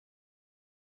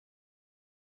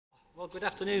Well, good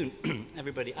afternoon,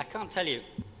 everybody. I can't tell you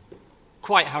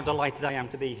quite how delighted I am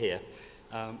to be here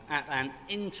at an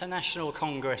international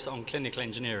congress on clinical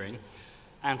engineering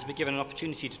and to be given an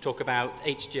opportunity to talk about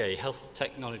HTA, Health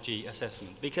Technology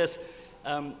Assessment, because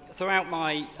throughout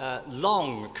my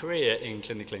long career in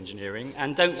clinical engineering,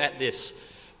 and don't let this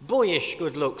boyish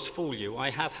good looks fool you,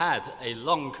 I have had a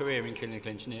long career in clinical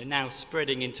engineering, now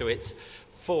spreading into its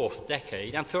fourth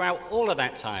decade, and throughout all of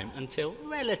that time, until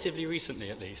relatively recently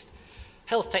at least,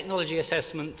 health technology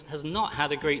assessment has not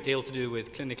had a great deal to do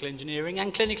with clinical engineering,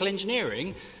 and clinical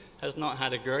engineering has not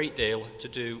had a great deal to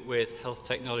do with health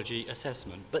technology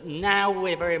assessment. But now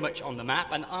we're very much on the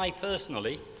map, and I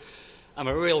personally am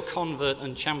a real convert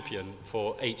and champion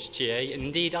for HTA. And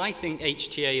indeed, I think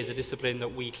HTA is a discipline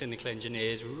that we clinical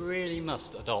engineers really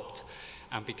must adopt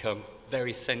and become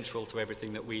very central to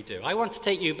everything that we do. I want to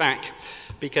take you back,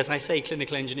 because I say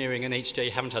clinical engineering and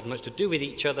HTA haven't had much to do with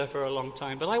each other for a long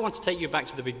time, but I want to take you back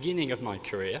to the beginning of my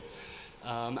career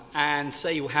and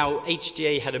say how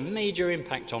HTA had a major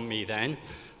impact on me then,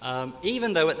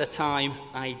 even though at the time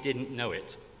I didn't know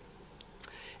it.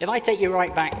 If I take you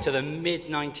right back to the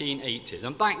mid-1980s,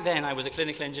 and back then I was a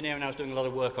clinical engineer and I was doing a lot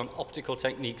of work on optical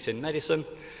techniques in medicine,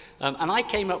 and I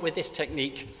came up with this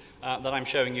technique that I'm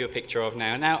showing you a picture of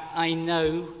now. Now, I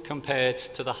know compared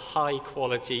to the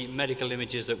high-quality medical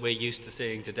images that we're used to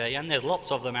seeing today, and there's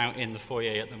lots of them out in the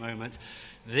foyer at the moment,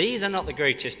 these are not the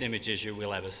greatest images you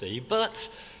will ever see, but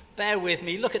bear with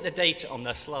me, look at the date on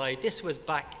the slide. This was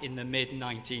back in the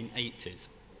mid-1980s.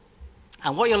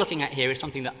 And what you're looking at here is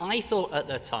something that I thought at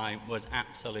the time was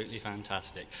absolutely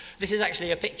fantastic. This is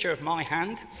actually a picture of my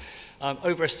hand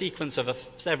over a sequence of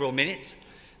several minutes.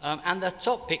 And the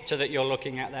top picture that you're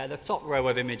looking at there, the top row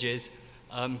of images,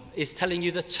 is telling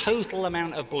you the total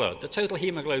amount of blood, the total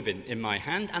hemoglobin in my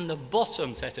hand, and the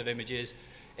bottom set of images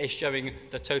is showing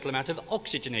the total amount of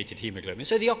oxygenated hemoglobin,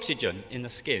 so the oxygen in the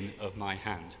skin of my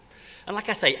hand. And like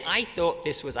I say, I thought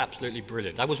this was absolutely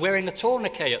brilliant. I was wearing a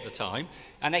tourniquet at the time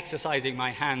and exercising my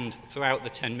hand throughout the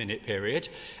 10-minute period.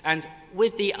 And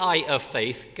with the eye of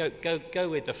faith, go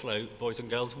with the flow, boys and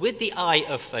girls, with the eye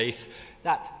of faith,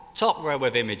 that top row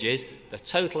of images, the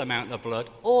total amount of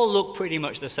blood, all look pretty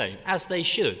much the same, as they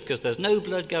should, because there's no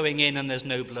blood going in and there's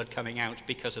no blood coming out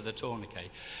because of the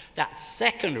tourniquet. That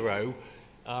second row,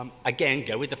 again,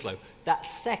 go with the flow, that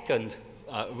second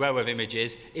row of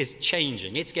images is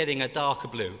changing. It's getting a darker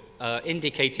blue,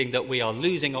 indicating that we are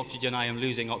losing oxygen. I am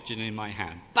losing oxygen in my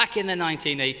hand. Back in the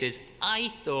 1980s, I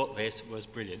thought this was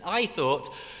brilliant. I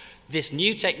thought this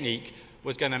new technique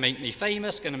was going to make me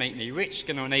famous, going to make me rich,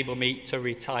 going to enable me to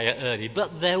retire early.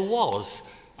 But there was,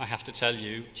 I have to tell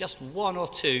you, just one or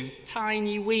two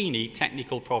tiny weeny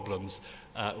technical problems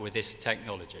with this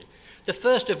technology. The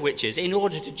first of which is, in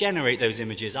order to generate those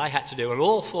images, I had to do an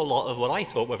awful lot of what I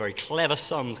thought were very clever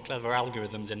sums, clever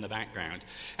algorithms in the background.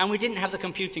 And we didn't have the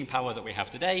computing power that we have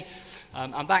today.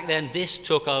 And back then, this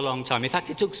took a long time. In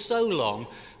fact, it took so long,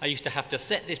 I used to have to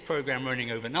set this program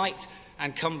running overnight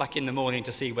and come back in the morning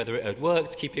to see whether it had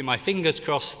worked, keeping my fingers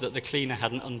crossed that the cleaner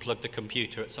hadn't unplugged the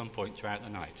computer at some point throughout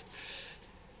the night.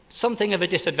 Something of a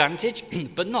disadvantage,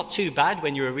 but not too bad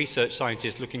when you're a research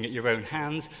scientist looking at your own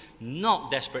hands,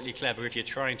 not desperately clever if you're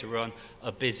trying to run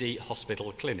a busy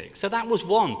hospital clinic. So that was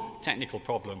one technical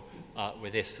problem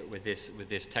with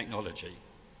this technology.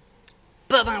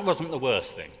 But that wasn't the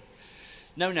worst thing.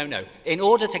 No. In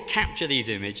order to capture these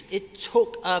images, it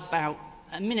took about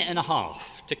a minute and a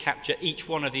half to capture each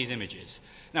one of these images.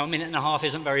 Now, a minute and a half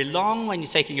isn't very long when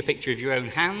you're taking a picture of your own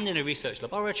hand in a research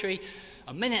laboratory.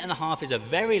 A minute and a half is a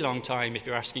very long time if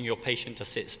you're asking your patient to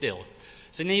sit still.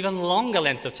 It's an even longer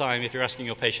length of time if you're asking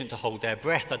your patient to hold their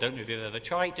breath. I don't know if you've ever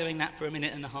tried doing that for a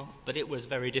minute and a half, but it was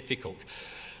very difficult.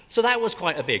 So that was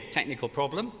quite a big technical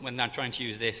problem when I'm trying to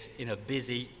use this in a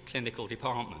busy clinical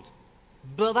department.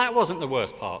 But that wasn't the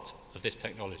worst part of this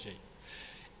technology.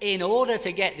 In order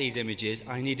to get these images,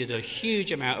 I needed a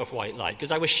huge amount of white light,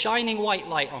 because I was shining white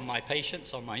light on my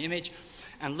patients, on my image,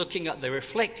 and looking at the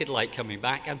reflected light coming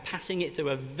back and passing it through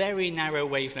a very narrow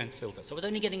wavelength filter. So I was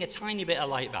only getting a tiny bit of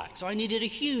light back. So I needed a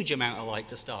huge amount of light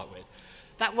to start with.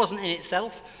 That wasn't in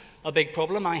itself a big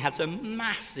problem. I had some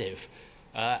massive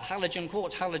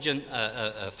quartz halogen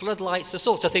floodlights, the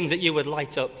sorts of things that you would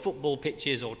light up football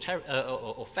pitches or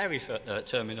ferry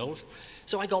terminals.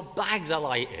 So I got bags of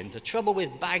light in. The trouble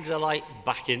with bags of light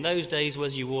back in those days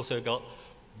was you also got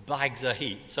bags of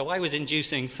heat. So I was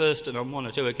inducing first and on one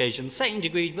or two occasions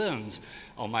second-degree burns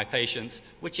on my patients,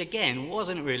 which again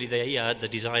wasn't really the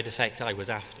desired effect I was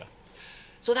after.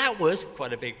 So that was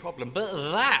quite a big problem, but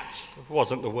that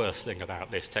wasn't the worst thing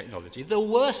about this technology. The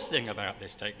worst thing about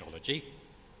this technology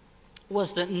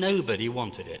was that nobody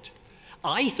wanted it.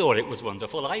 I thought it was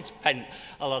wonderful. I'd spent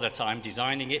a lot of time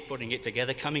designing it, putting it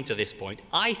together, coming to this point.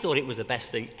 I thought it was the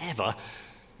best thing ever.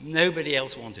 Nobody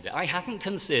else wanted it. I hadn't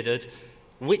considered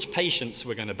which patients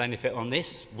were going to benefit on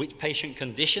this, which patient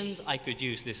conditions I could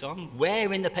use this on,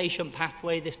 where in the patient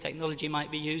pathway this technology might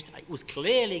be used. It was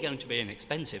clearly going to be an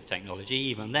expensive technology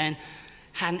even then.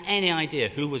 Hadn't any idea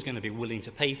who was going to be willing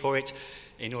to pay for it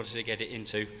in order to get it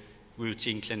into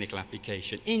routine clinical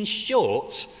application. In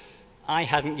short, I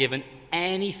hadn't given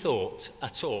any thought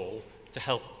at all to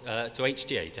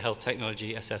HTA, to health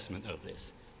technology assessment of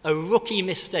this. A rookie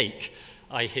mistake,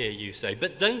 I hear you say,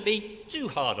 but don't be too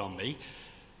hard on me,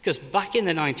 because back in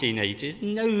the 1980s,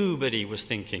 nobody was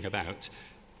thinking about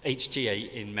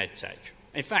HTA in MedTech.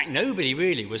 In fact, nobody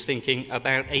really was thinking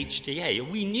about HTA.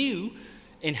 We knew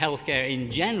in healthcare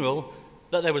in general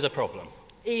that there was a problem.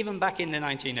 Even back in the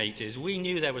 1980s, we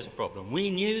knew there was a problem. We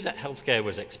knew that healthcare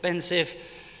was expensive,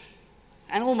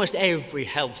 and almost every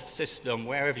health system,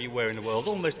 wherever you were in the world,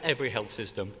 almost every health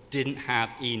system didn't have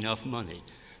enough money.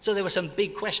 So there were some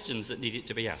big questions that needed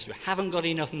to be asked. We haven't got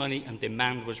enough money and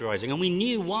demand was rising. And we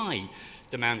knew why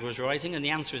demand was rising, and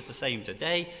the answer is the same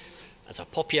today. As a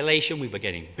population, we were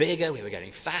getting bigger, we were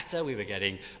getting fatter, we were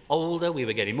getting older, we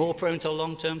were getting more prone to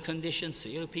long-term conditions,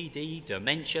 COPD,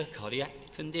 dementia, cardiac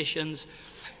conditions.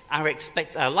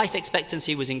 Our life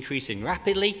expectancy was increasing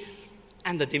rapidly,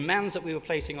 and the demands that we were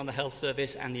placing on the health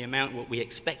service and the amount what we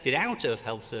expected out of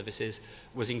health services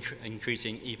was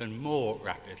increasing even more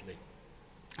rapidly.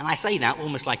 And I say that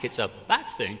almost like it's a bad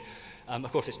thing.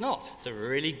 Of course, it's not. It's a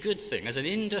really good thing. As an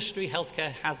industry,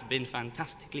 healthcare has been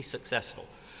fantastically successful.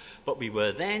 But we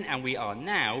were then, and we are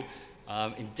now,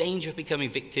 in danger of becoming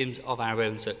victims of our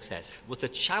own success. Well, the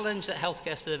challenge that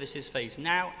healthcare services face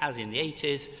now, as in the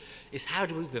 80s, is how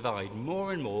do we provide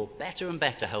more and more, better and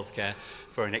better healthcare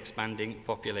for an expanding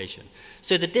population?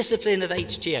 So the discipline of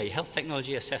HTA, Health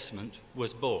Technology Assessment,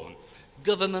 was born.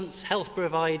 Governments, health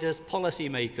providers,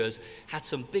 policymakers had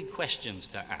some big questions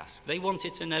to ask. They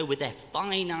wanted to know, with their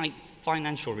finite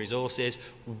financial resources,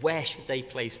 where should they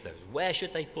place those? Where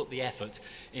should they put the effort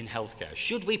in healthcare?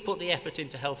 Should we put the effort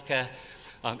into healthcare,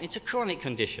 into chronic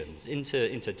conditions,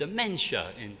 into dementia,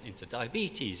 into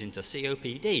diabetes, into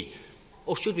COPD?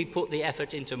 Or should we put the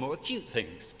effort into more acute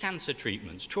things, cancer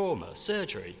treatments, trauma,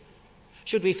 surgery?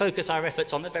 Should we focus our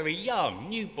efforts on the very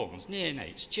young, newborns,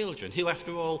 neonates, children, who,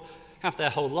 after all, have their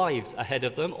whole lives ahead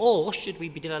of them? Or should we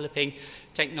be developing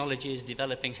technologies,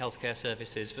 developing healthcare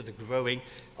services for the growing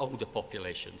older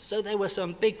population? So there were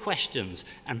some big questions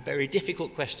and very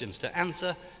difficult questions to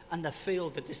answer, and the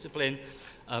field, the discipline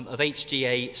of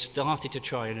HTA started to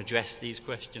try and address these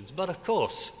questions. But of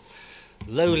course,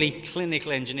 lowly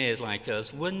clinical engineers like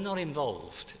us were not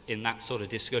involved in that sort of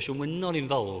discussion. We're not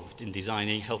involved in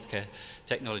designing healthcare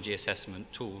technology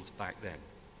assessment tools back then.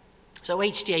 So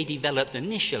HTA developed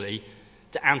initially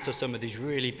to answer some of these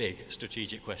really big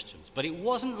strategic questions. But it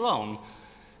wasn't long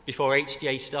before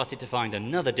HTA started to find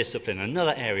another discipline,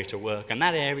 another area to work, and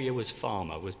that area was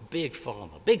pharma, was big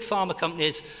pharma. Big pharma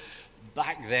companies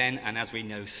back then, and as we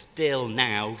know still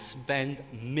now, spend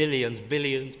millions,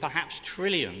 billions, perhaps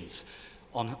trillions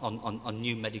on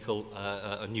new medical,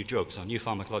 new drugs, on new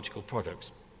pharmacological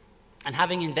products. And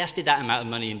having invested that amount of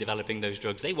money in developing those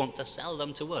drugs, they want to sell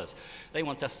them to us. They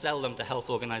want to sell them to health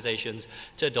organizations,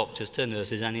 to doctors, to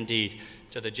nurses, and indeed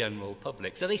to the general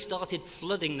public. So they started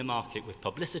flooding the market with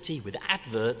publicity, with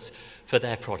adverts for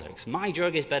their products. My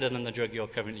drug is better than the drug you're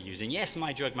currently using. Yes,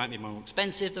 my drug might be more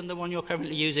expensive than the one you're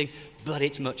currently using, but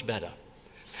it's much better.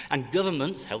 And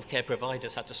governments, healthcare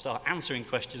providers, had to start answering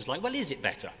questions like, well, is it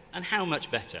better? And how much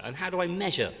better? And how do I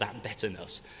measure that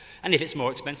betterness? And if it's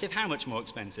more expensive, how much more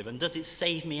expensive? And does it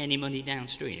save me any money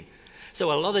downstream?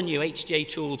 So a lot of new HTA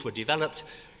tools were developed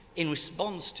in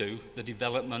response to the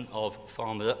development of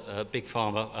big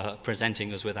pharma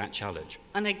presenting us with that challenge.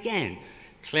 And again,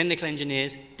 clinical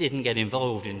engineers didn't get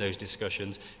involved in those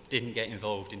discussions, didn't get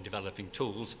involved in developing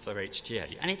tools for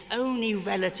HTA. And it's only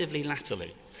relatively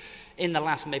latterly, in the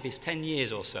last maybe 10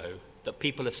 years or so, that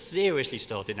people have seriously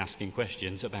started asking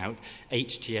questions about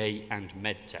HTA and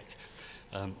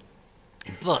MedTech.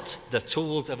 But the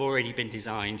tools have already been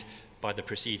designed by the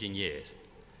preceding years.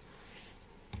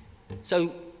 So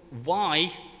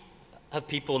why have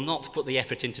people not put the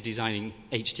effort into designing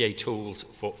HTA tools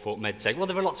for MedTech? Well,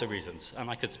 there are lots of reasons, and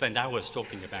I could spend hours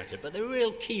talking about it, but the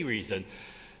real key reason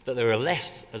that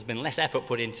has been less effort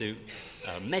put into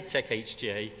MedTech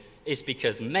HTA is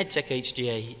because MedTech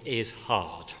HTA is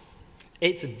hard.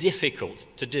 It's difficult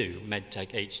to do MedTech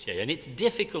HTA, and it's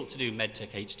difficult to do MedTech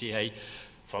HTA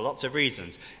for lots of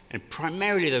reasons. And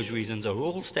primarily those reasons are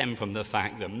all stem from the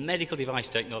fact that medical device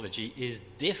technology is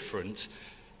different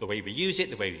the way we use it,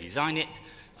 the way we design it,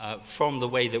 from the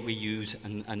way that we use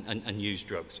and use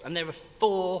drugs. And there are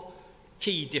 4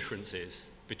 key differences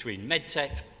between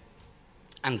MedTech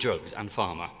and drugs and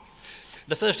pharma.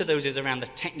 The first of those is around the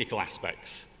technical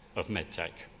aspects of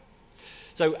MedTech.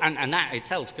 So, and that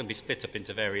itself can be split up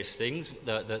into various things.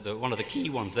 One of the key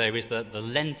ones there is the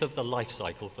length of the life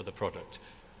cycle for the product.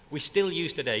 We still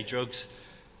use today drugs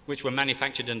which were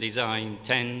manufactured and designed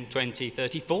 10, 20,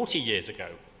 30, 40 years ago.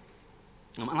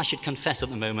 And I should confess at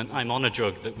the moment, I'm on a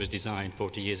drug that was designed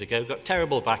 40 years ago, got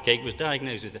terrible backache, was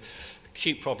diagnosed with a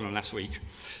acute problem last week,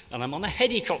 and I'm on a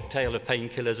heady cocktail of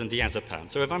painkillers and diazepam.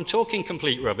 So if I'm talking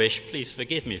complete rubbish, please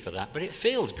forgive me for that, but it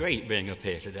feels great being up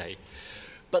here today.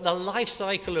 But the life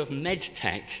cycle of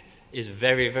MedTech is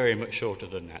very, very much shorter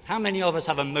than that. How many of us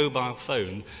have a mobile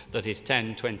phone that is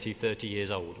 10, 20, 30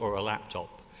 years old, or a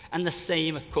laptop? And the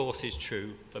same, of course, is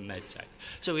true for MedTech.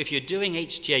 So if you're doing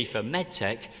HTA for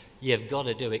MedTech, you've got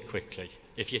to do it quickly.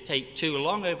 If you take too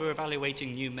long over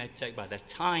evaluating new MedTech, by the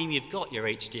time you've got your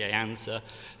HTA answer,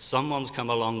 someone's come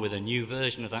along with a new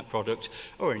version of that product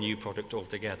or a new product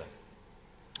altogether.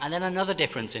 And then another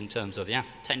difference in terms of the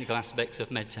technical aspects of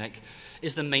MedTech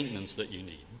is the maintenance that you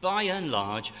need. By and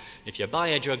large, if you buy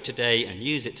a drug today and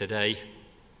use it today,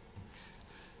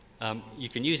 you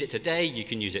can use it today, you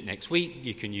can use it next week,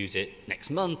 you can use it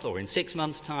next month or in 6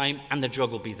 months' time, and the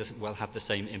drug will have the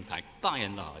same impact, by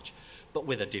and large. But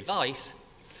with a device,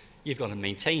 you've got to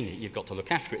maintain it, you've got to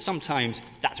look after it. Sometimes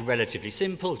that's relatively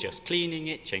simple, just cleaning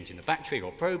it, changing the battery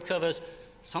or probe covers.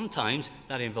 Sometimes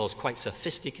that involves quite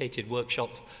sophisticated workshop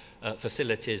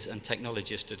facilities and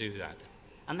technologies to do that.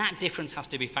 And that difference has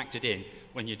to be factored in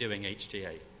when you're doing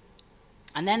HTA.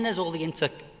 And then there's all the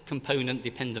intercomponent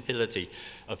dependability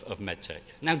of MedTech.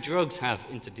 Now, drugs have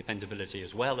interdependability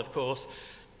as well, of course.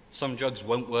 Some drugs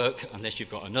won't work unless you've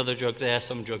got another drug there.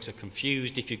 Some drugs are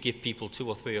confused if you give people 2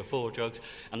 or 3 or 4 drugs,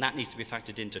 and that needs to be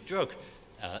factored into drug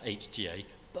HTA.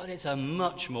 But it's a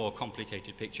much more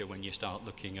complicated picture when you start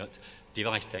looking at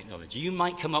device technology. You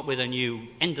might come up with a new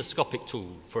endoscopic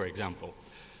tool, for example,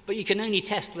 but you can only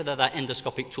test whether that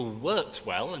endoscopic tool works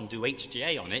well and do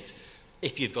HTA on it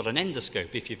if you've got an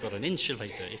endoscope, if you've got an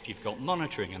insulator, if you've got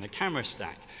monitoring and a camera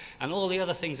stack, and all the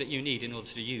other things that you need in order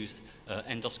to use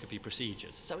endoscopy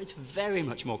procedures. So it's very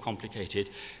much more complicated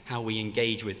how we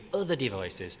engage with other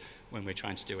devices when we're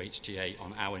trying to do HTA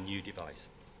on our new device.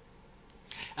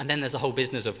 And then there's a whole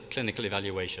business of clinical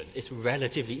evaluation. It's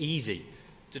relatively easy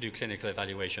to do clinical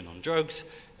evaluation on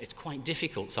drugs. It's quite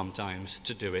difficult sometimes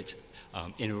to do it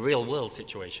in real-world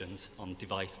situations on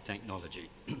device technology.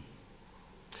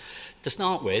 To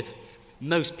start with,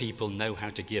 most people know how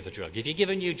to give a drug. If you give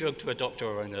a new drug to a doctor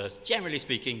or a nurse, generally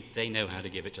speaking, they know how to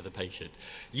give it to the patient.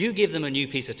 You give them a new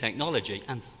piece of technology,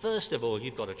 and first of all,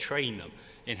 you've got to train them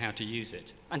in how to use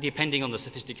it. And depending on the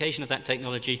sophistication of that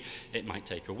technology, it might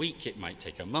take a week, it might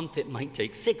take a month, it might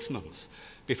take 6 months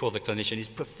before the clinician is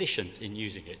proficient in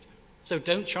using it. So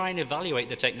don't try and evaluate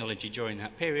the technology during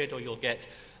that period, or you'll get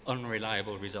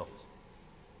unreliable results.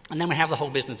 And then we have the whole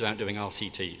business about doing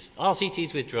RCTs.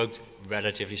 RCTs with drugs,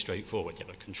 relatively straightforward. You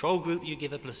have a control group, you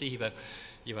give a placebo.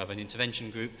 You have an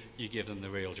intervention group, you give them the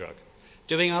real drug.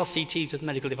 Doing RCTs with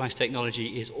medical device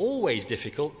technology is always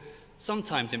difficult,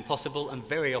 sometimes impossible, and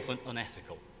very often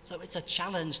unethical. So it's a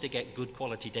challenge to get good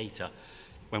quality data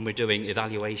when we're doing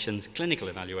evaluations, clinical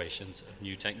evaluations of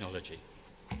new technology.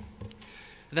 And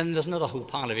then there's another whole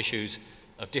pile of issues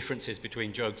of differences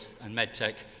between drugs and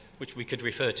MedTech, which we could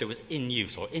refer to as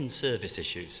in-use or in-service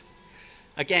issues.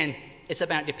 Again, it's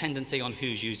about dependency on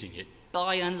who's using it.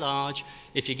 By and large,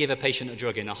 if you give a patient a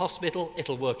drug in a hospital,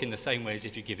 it'll work in the same way as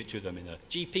if you give it to them in a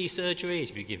GP surgery,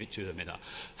 if you give it to them in a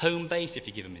home base, if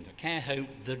you give them in a care home,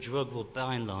 the drug will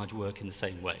by and large work in the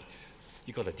same way.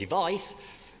 You've got a device,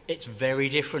 it's very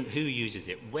different who uses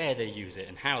it, where they use it,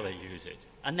 and how they use it.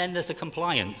 And then there's the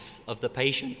compliance of the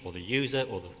patient or the user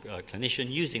or the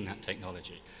clinician using that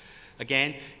technology.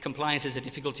 Again, compliance is a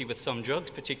difficulty with some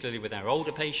drugs, particularly with our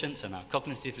older patients and our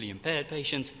cognitively impaired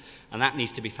patients, and that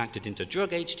needs to be factored into drug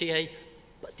HTA,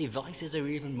 but devices are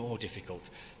even more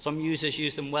difficult. Some users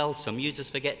use them well, some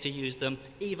users forget to use them,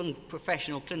 even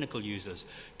professional clinical users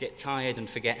get tired and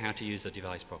forget how to use the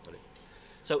device properly.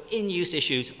 So in-use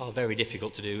issues are very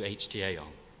difficult to do HTA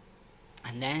on.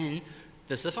 And then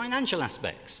there's the financial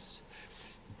aspects.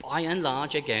 By and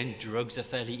large, again, drugs are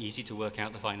fairly easy to work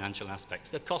out the financial aspects.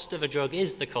 The cost of a drug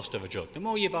is the cost of a drug. The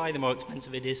more you buy, the more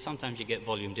expensive it is. Sometimes you get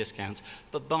volume discounts,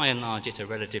 but by and large, it's a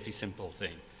relatively simple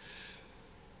thing.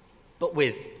 But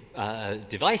with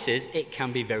devices, it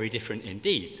can be very different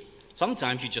indeed.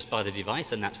 Sometimes you just buy the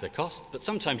device and that's the cost, but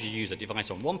sometimes you use a device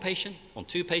on 1 patient, on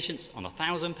 2 patients, on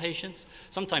 1,000 patients.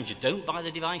 Sometimes you don't buy the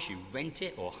device, you rent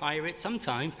it or hire it.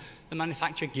 Sometimes the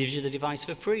manufacturer gives you the device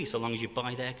for free so long as you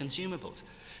buy their consumables.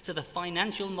 So the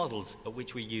financial models at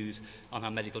which we use on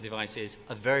our medical devices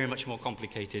are very much more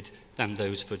complicated than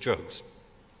those for drugs.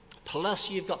 Plus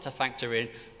you've got to factor in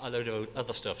a load of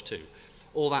other stuff too.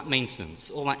 All that maintenance,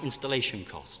 all that installation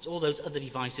costs, all those other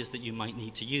devices that you might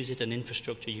need to use it, and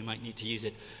infrastructure you might need to use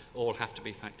it, all have to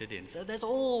be factored in. So there's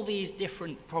all these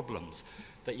different problems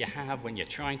that you have when you're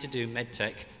trying to do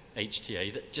MedTech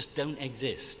HTA that just don't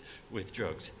exist with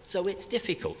drugs. So it's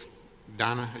difficult.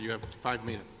 Donna, you have 5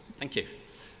 minutes. Thank you.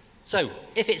 So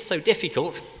if it's so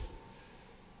difficult,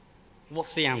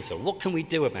 what's the answer? What can we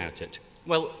do about it?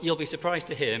 Well, you'll be surprised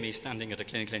to hear me standing at a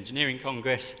clinical engineering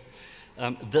congress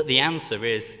that the answer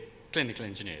is clinical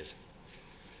engineers.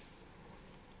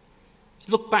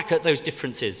 Look back at those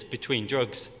differences between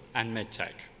drugs and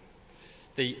MedTech.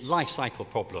 The life cycle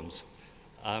problems.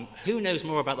 Who knows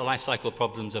more about the life cycle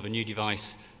problems of a new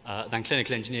device than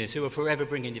clinical engineers who are forever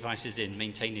bringing devices in,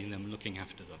 maintaining them, looking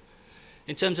after them?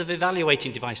 In terms of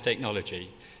evaluating device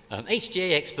technology,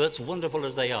 HTA experts, wonderful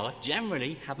as they are,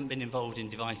 generally haven't been involved in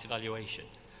device evaluation.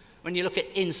 When you look at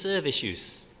in-service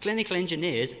use, clinical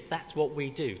engineers, that's what we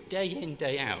do, day in,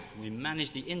 day out. We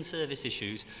manage the in-service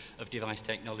issues of device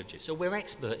technology. So we're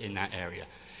expert in that area.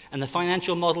 And the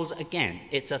financial models, again,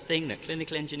 it's a thing that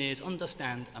clinical engineers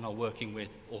understand and are working with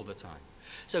all the time.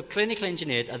 So clinical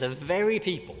engineers are the very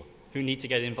people who need to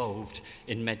get involved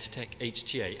in MedTech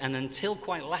HTA. And until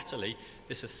quite latterly,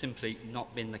 this has simply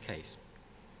not been the case.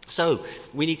 So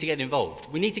we need to get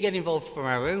involved. We need to get involved for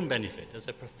our own benefit. As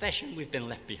a profession, we've been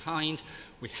left behind.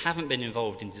 We haven't been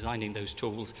involved in designing those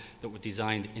tools that were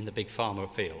designed in the big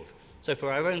pharma field. So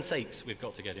for our own sakes, we've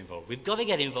got to get involved. We've got to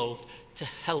get involved to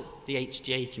help the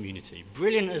HTA community.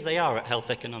 Brilliant as they are at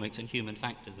health economics and human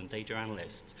factors and data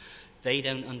analysts, they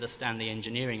don't understand the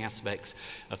engineering aspects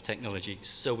of technology,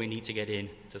 so we need to get in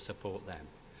to support them.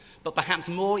 But perhaps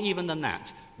more even than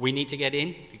that, we need to get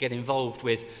involved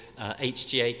with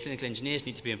HTA. Clinical engineers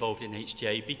need to be involved in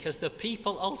HTA because the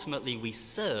people ultimately we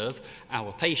serve,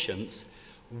 our patients,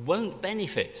 won't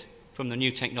benefit from the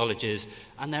new technologies,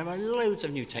 and there are loads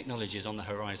of new technologies on the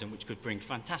horizon which could bring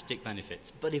fantastic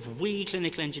benefits. But if we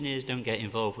clinical engineers don't get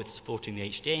involved with supporting the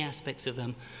HTA aspects of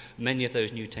them, many of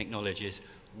those new technologies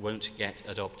won't get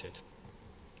adopted.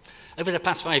 Over the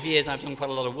past 5 years, I've done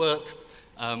quite a lot of work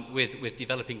with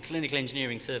developing clinical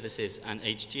engineering services and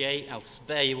HTA. I'll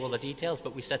spare you all the details,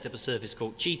 but we set up a service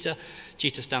called CHEETA.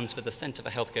 CHEETA stands for the Centre for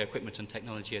Healthcare Equipment and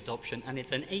Technology Adoption, and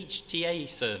it's an HTA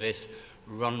service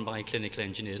run by clinical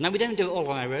engineers. Now, we don't do it all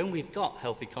on our own. We've got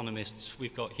health economists,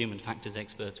 we've got human factors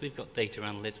experts, we've got data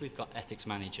analysts, we've got ethics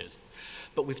managers.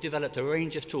 But we've developed a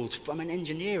range of tools from an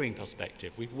engineering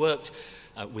perspective. We've worked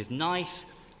with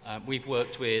NICE. We've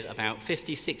worked with about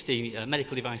 50, 60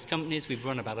 medical device companies. We've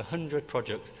run about 100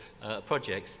 projects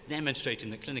demonstrating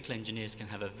that clinical engineers can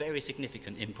have a very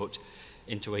significant input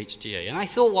into HTA. And I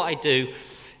thought what I'd do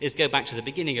is go back to the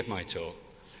beginning of my talk,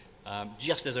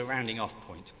 just as a rounding off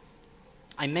point.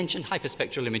 I mentioned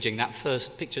hyperspectral imaging, that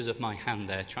first pictures of my hand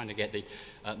there, trying to get the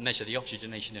measure the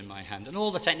oxygenation in my hand, and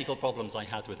all the technical problems I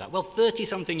had with that. Well,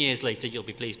 30-something years later, you'll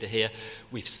be pleased to hear,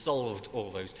 we've solved all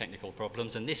those technical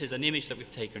problems, and this is an image that we've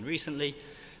taken recently.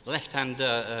 The left-hand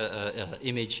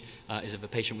image is of a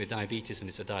patient with diabetes, and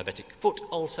it's a diabetic foot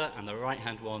ulcer, and the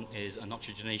right-hand one is an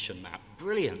oxygenation map.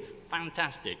 Brilliant,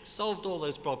 fantastic, solved all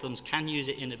those problems, can use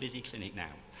it in a busy clinic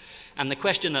now. And the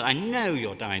question that I know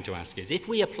you're dying to ask is, if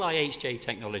we apply HTA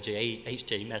technology,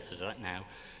 HTA method now,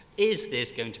 is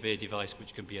this going to be a device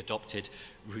which can be adopted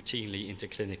routinely into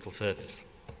clinical service?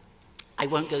 I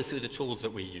won't go through the tools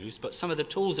that we use, but some of the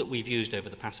tools that we've used over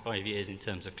the past 5 years in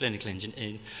terms of clinical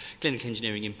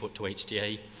engineering input to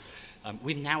HTA,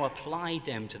 we've now applied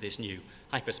them to this new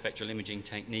hyperspectral imaging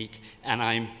technique, and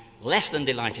I'm less than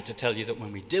delighted to tell you that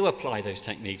when we do apply those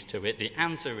techniques to it, the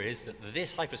answer is that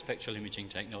this hyperspectral imaging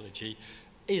technology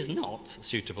is not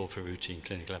suitable for routine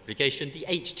clinical application. The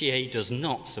HTA does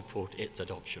not support its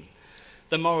adoption.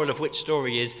 The moral of which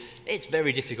story is, it's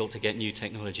very difficult to get new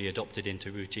technology adopted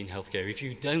into routine healthcare if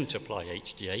you don't apply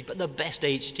HTA, but the best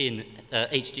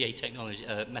HTA technology,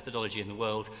 methodology in the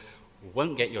world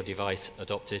won't get your device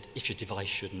adopted if your device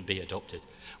shouldn't be adopted,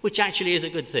 which actually is a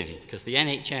good thing, because the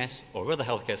NHS or other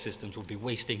healthcare systems will be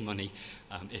wasting money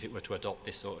if it were to adopt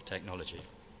this sort of technology.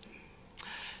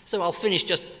 So I'll finish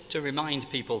just to remind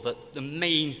people that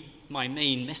my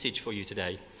main message for you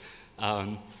today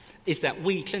is that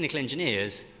we clinical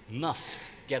engineers must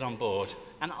get on board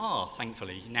and are,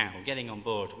 thankfully, now getting on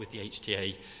board with the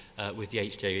HTA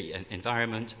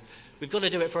environment. We've got to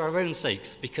do it for our own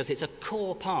sakes, because it's a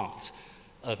core part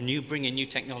of bringing new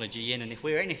technology in, and if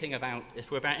we're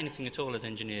about anything at all as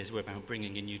engineers, we're about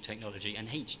bringing in new technology, and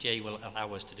HTA will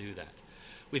allow us to do that.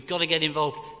 We've got to get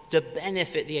involved to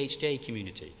benefit the HTA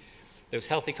community. Those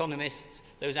health economists,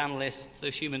 those analysts,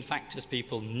 those human factors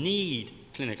people need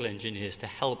clinical engineers to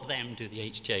help them do the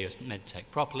HTA as MedTech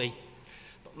properly.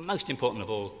 But most important of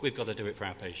all, we've got to do it for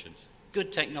our patients.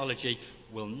 Good technology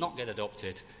will not get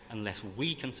adopted unless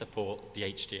we can support the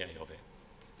HTA of it.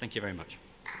 Thank you very much.